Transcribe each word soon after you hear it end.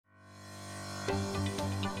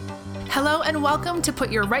Hello and welcome to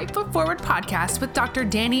Put Your Right Foot Forward podcast with Dr.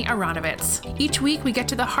 Danny Aronovitz. Each week we get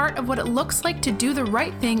to the heart of what it looks like to do the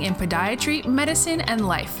right thing in podiatry, medicine, and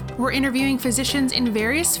life. We're interviewing physicians in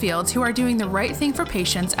various fields who are doing the right thing for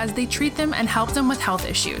patients as they treat them and help them with health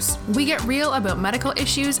issues. We get real about medical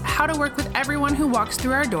issues, how to work with everyone who walks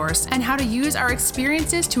through our doors, and how to use our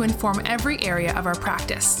experiences to inform every area of our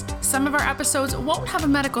practice. Some of our episodes won't have a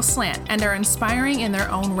medical slant and are inspiring in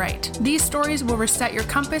their own right. These stories will reset your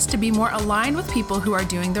compass to be more aligned with people who are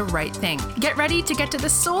doing the right thing. Get ready to get to the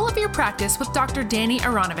soul of your practice with Dr. Danny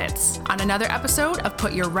Aronovitz on another episode of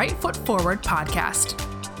Put Your Right Foot Forward podcast.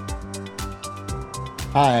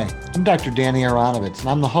 Hi, I'm Dr. Danny Aronovitz, and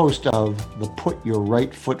I'm the host of the Put Your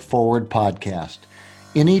Right Foot Forward podcast.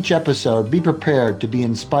 In each episode, be prepared to be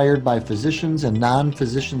inspired by physicians and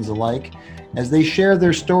non-physicians alike as they share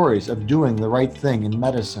their stories of doing the right thing in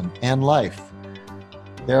medicine and life.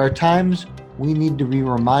 There are times we need to be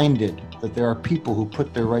reminded that there are people who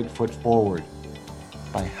put their right foot forward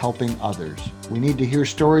by helping others. We need to hear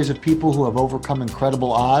stories of people who have overcome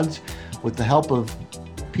incredible odds with the help of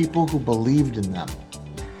people who believed in them.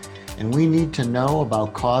 And we need to know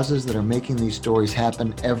about causes that are making these stories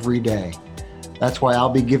happen every day. That's why I'll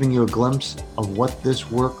be giving you a glimpse of what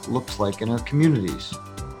this work looks like in our communities.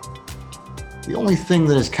 The only thing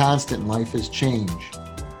that is constant in life is change.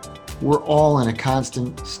 We're all in a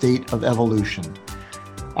constant state of evolution.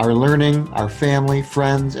 Our learning, our family,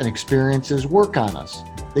 friends, and experiences work on us.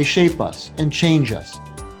 They shape us and change us.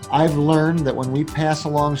 I've learned that when we pass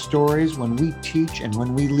along stories, when we teach, and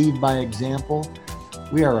when we lead by example,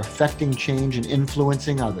 we are affecting change and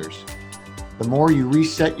influencing others. The more you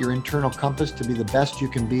reset your internal compass to be the best you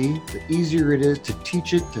can be, the easier it is to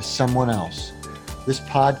teach it to someone else. This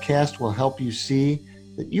podcast will help you see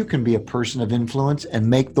that you can be a person of influence and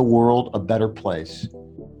make the world a better place.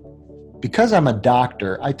 Because I'm a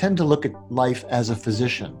doctor, I tend to look at life as a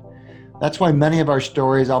physician. That's why many of our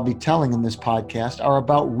stories I'll be telling in this podcast are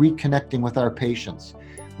about reconnecting with our patients.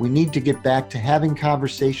 We need to get back to having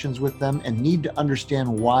conversations with them and need to understand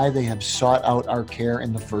why they have sought out our care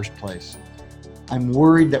in the first place. I'm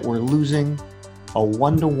worried that we're losing a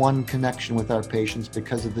one-to-one connection with our patients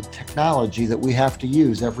because of the technology that we have to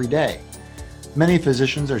use every day. Many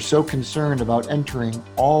physicians are so concerned about entering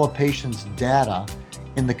all a patient's data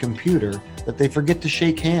in the computer that they forget to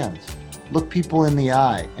shake hands, look people in the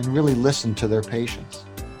eye, and really listen to their patients.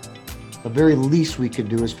 The very least we could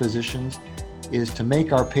do as physicians is to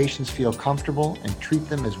make our patients feel comfortable and treat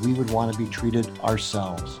them as we would want to be treated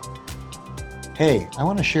ourselves. Hey, I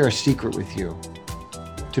want to share a secret with you.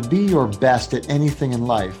 To be your best at anything in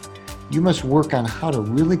life, you must work on how to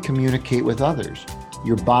really communicate with others.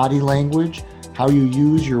 Your body language, how you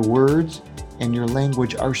use your words, and your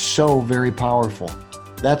language are so very powerful.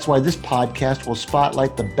 That's why this podcast will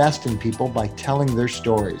spotlight the best in people by telling their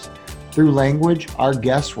stories. Through language, our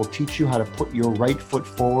guests will teach you how to put your right foot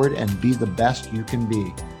forward and be the best you can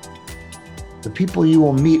be. The people you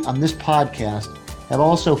will meet on this podcast have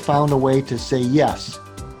also found a way to say yes,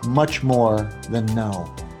 much more than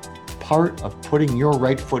no. Part of putting your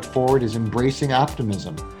right foot forward is embracing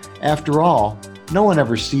optimism. After all, no one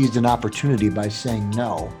ever seized an opportunity by saying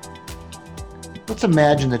no. Let's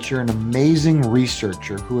imagine that you're an amazing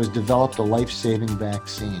researcher who has developed a life-saving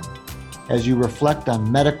vaccine. As you reflect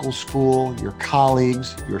on medical school, your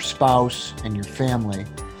colleagues, your spouse, and your family,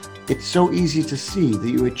 it's so easy to see that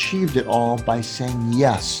you achieved it all by saying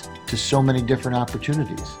yes to so many different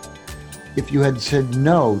opportunities. If you had said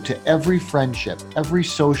no to every friendship, every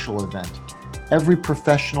social event, every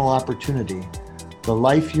professional opportunity, the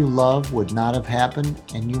life you love would not have happened,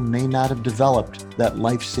 and you may not have developed that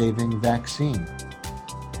life-saving vaccine.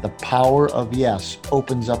 The power of yes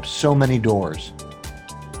opens up so many doors.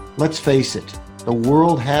 Let's face it, the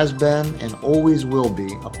world has been and always will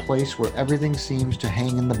be a place where everything seems to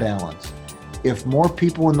hang in the balance. If more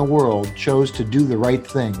people in the world chose to do the right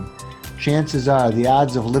thing, chances are the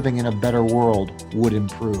odds of living in a better world would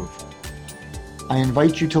improve. I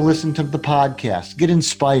invite you to listen to the podcast, get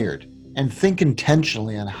inspired, and think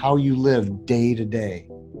intentionally on how you live day to day.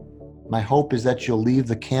 My hope is that you'll leave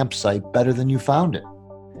the campsite better than you found it.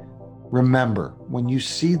 Remember, when you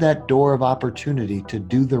see that door of opportunity to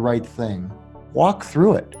do the right thing, walk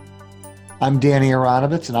through it. I'm Danny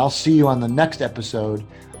Aronovitz, and I'll see you on the next episode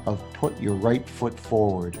of Put Your Right Foot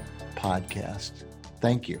Forward podcast.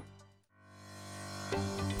 Thank you.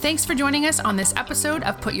 Thanks for joining us on this episode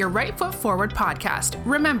of Put Your Right Foot Forward podcast.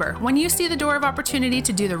 Remember, when you see the door of opportunity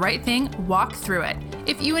to do the right thing, walk through it.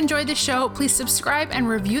 If you enjoyed the show, please subscribe and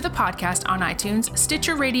review the podcast on iTunes,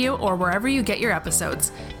 Stitcher Radio, or wherever you get your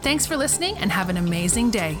episodes. Thanks for listening and have an amazing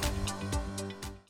day.